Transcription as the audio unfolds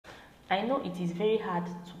I know it is very hard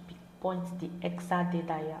to pinpoint the exact day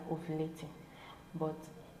that you are ovulating, but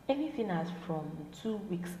anything as from 2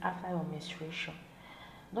 weeks after your menstruation,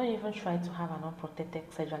 don't even try to have an unprotected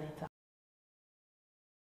sexual intercourse.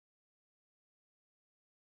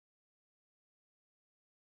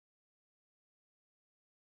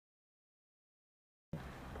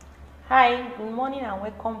 Hi, good morning and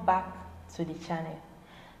welcome back to the channel.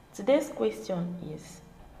 Today's question is,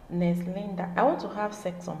 Linda, I want to have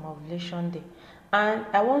sex on my ovulation day and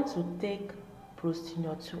I want to take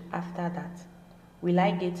postinor2 after that. Will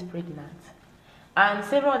I get pregnant? And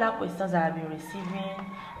several other questions I have been receiving.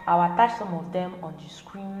 I'll attach some of them on the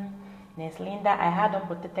screen. Linda, I had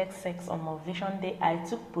unprotected sex on my ovulation day. I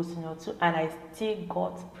took postinor2 and I still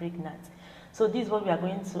got pregnant. So this is what we are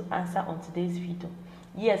going to answer on today's video.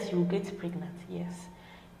 Yes, you will get pregnant. Yes,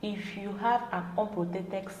 if you have an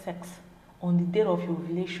unprotected sex on the day of your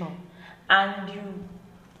ovulation and you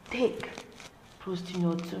take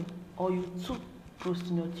postinor2 or you took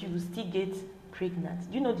postinor2, you will still get pregnant.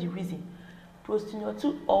 Do you know the reason?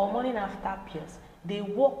 Postinor2 or morning after pills, they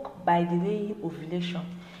work by delaying ovulation.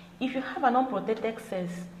 If you have an unprotected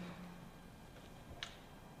sex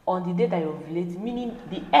on the day that you're ovulating, meaning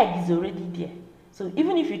the egg is already there, so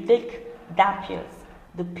even if you take that pills,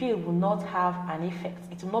 the pill will not have an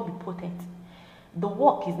effect. It will not be potent. The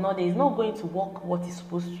work is not there. It's not going to work what is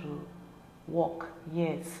supposed to work.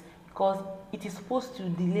 Yes, because it is supposed to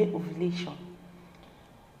delay ovulation.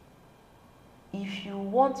 If you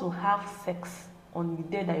want to have sex on the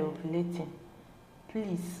day that you're ovulating,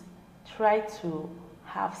 please try to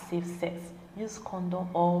have safe sex. Use condom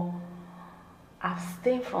or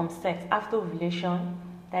abstain from sex after ovulation.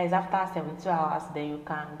 That is after 72 hours, then you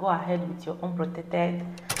can go ahead with your unprotected.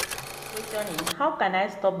 Question is, how can I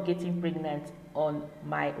stop getting pregnant on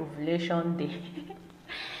my ovulation day?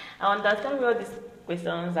 I understand where these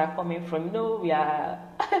questions are coming from. You know,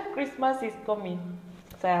 Christmas is coming,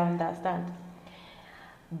 so I understand.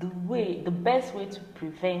 The best way to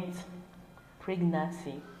prevent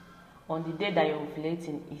pregnancy on the day that you're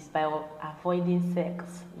ovulating is by avoiding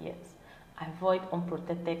sex. Yes, avoid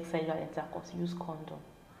unprotected sexual intercourse. Use condom.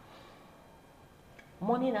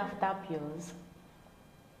 Morning after pills,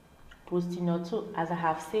 postinor2, as I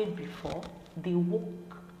have said before, they work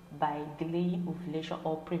by delaying ovulation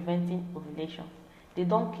or preventing ovulation. They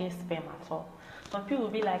don't kill sperm at all. Some people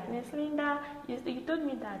will be like, Linda, you told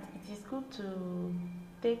me that it is good to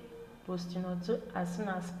take postinor2 as soon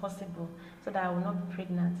as possible so that I will not be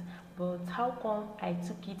pregnant. But how come I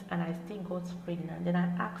took it and I still got pregnant? Then I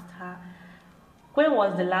asked her, when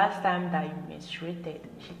was the last time that you menstruated?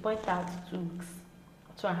 She pointed out 2 weeks.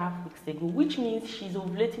 2.5 weeks ago, which means she's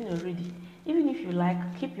ovulating already. Even if you like,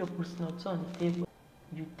 keep your postinor2 on the table.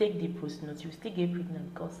 You take the postinor2, you still get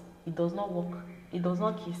pregnant because it does not work. It does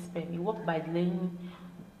not kill sperm. It works by delaying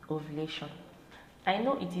ovulation. I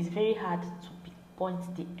know it is very hard to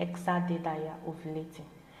pinpoint the exact day that you are ovulating,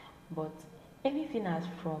 but anything as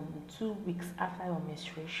from 2 weeks after your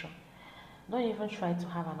menstruation, don't even try to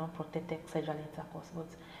have an unprotected sexual intercourse, but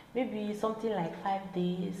maybe something like 5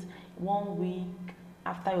 days, 1 week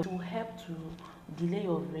after it will help to delay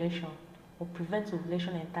your ovulation or prevent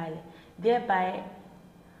ovulation entirely, thereby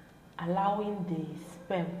allowing the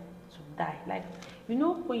sperm to die. Like, you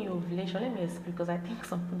know, when your ovulation, let me explain because I think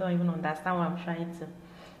some people don't even understand what I'm trying to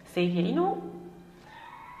say here. You know,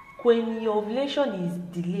 when your ovulation is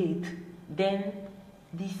delayed, then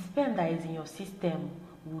the sperm that is in your system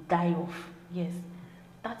will die off. Yes,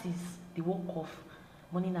 that is the work of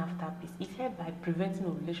morning after pills. It helps by preventing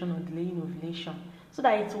ovulation or delaying ovulation, so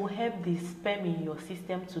that it will help the sperm in your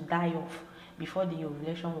system to die off before the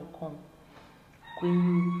ovulation will come. When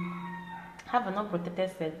you have an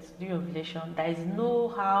unprotected sex during ovulation, there is no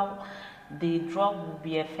how the drug will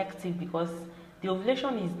be effective because the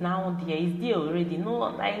ovulation is now there. It's there already. No,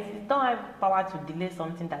 it don't have power to delay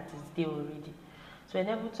something that is there already. So you're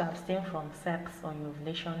able to abstain from sex on your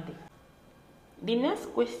ovulation day. The next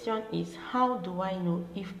question is, how do I know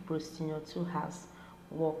if postinor2 has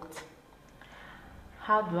worked?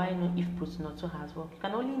 How do I know if postinor2 has worked? You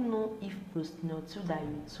can only know if postinor2 that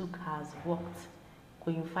you took has worked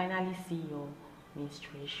when you finally see your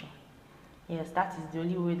menstruation. Yes, that is the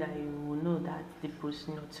only way that you will know that the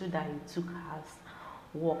postinor2 that you took has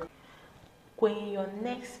worked. When your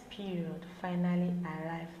next period finally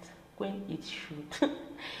arrived, when it should,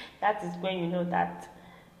 that is when you know that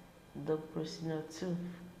the postinor2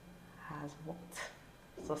 has worked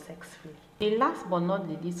successfully. The last but not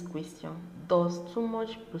the least question, does too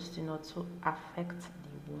much postinor2 affect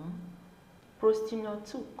the womb?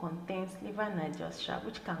 Postinor2 contains liver digestion,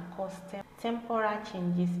 which can cause temporal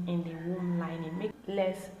changes in the womb lining make it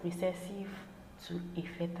less recessive to a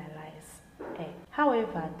fertilized egg.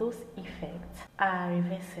 However, those effects are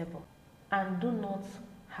reversible and do not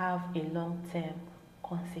have a long-term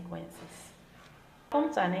consequences.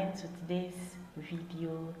 Come to an end to today's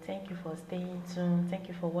video. Thank you for staying tuned. Thank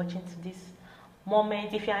you for watching to this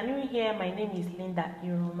moment. If you are new here, my name is Linda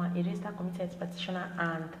Iroma, a registered committed practitioner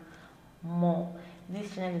and more.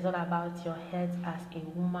 This channel is all about your health as a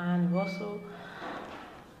woman. We also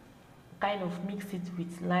kind of mix it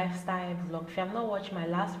with lifestyle vlog. If you have not watched my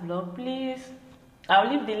last vlog, please, I'll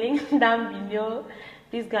leave the link down below.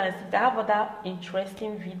 Please go and see. I have other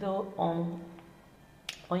interesting video on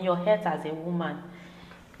your health as a woman.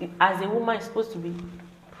 As a woman, you're supposed to be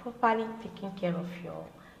properly taking care of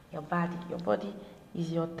your body. Your body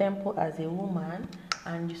is your temple as a woman,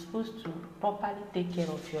 and you're supposed to properly take care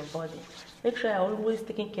of your body. Make sure you're always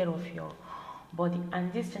taking care of your body,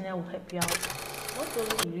 and this channel will help you out. Not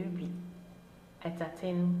only will you be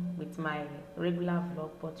entertained with my regular vlog,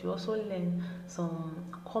 but you also learn some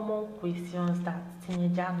common questions that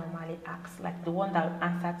teenagers normally ask, like the one that I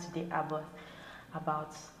answered today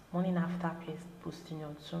about morning after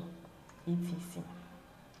postinor2, etc.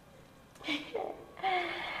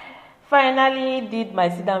 Finally did my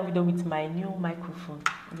sit down video with my new microphone.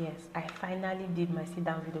 Yes, I finally did my sit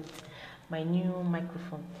down video with my new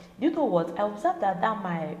microphone. Do you know what? I observed that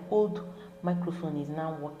my old microphone is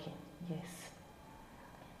now working. Yes,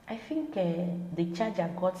 I think the charger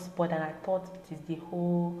got spoiled, and I thought it is the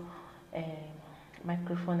whole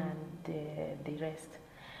microphone and the rest.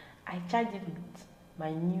 I charged it with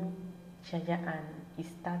my new charger and it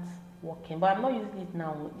starts working, but I'm not using it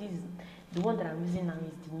now. This is the one that I'm using now,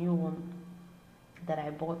 is the new one that I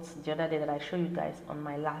bought the other day that I showed you guys on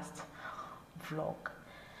my last vlog.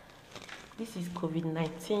 This is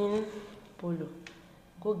COVID-19 polo.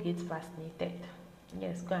 Go get vaccinated.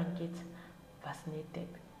 Yes, go and get vaccinated.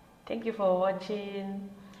 Thank you for watching.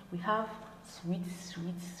 We have sweet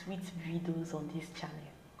videos on this channel.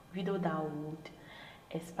 Video that would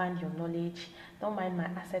expand your knowledge. Don't mind my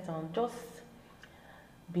accent on, just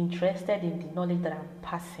be interested in the knowledge that I'm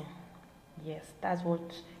passing. Yes, that's what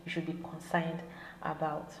you should be concerned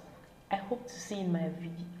about. I hope to see in my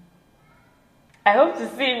video. I hope to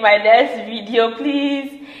see in my next video.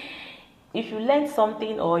 Please, if you learned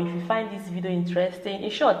something or if you find this video interesting, in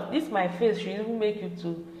short, this my face should even make you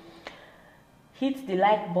to hit the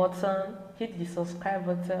like button, hit the subscribe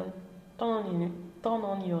button, turn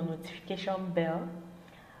on your notification bell.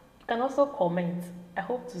 You can also comment. I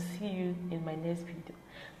hope to see you in my next video.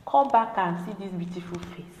 Come back and see this beautiful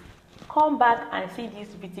face. Come back and see this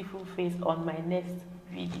beautiful face on my next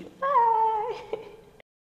video. Bye.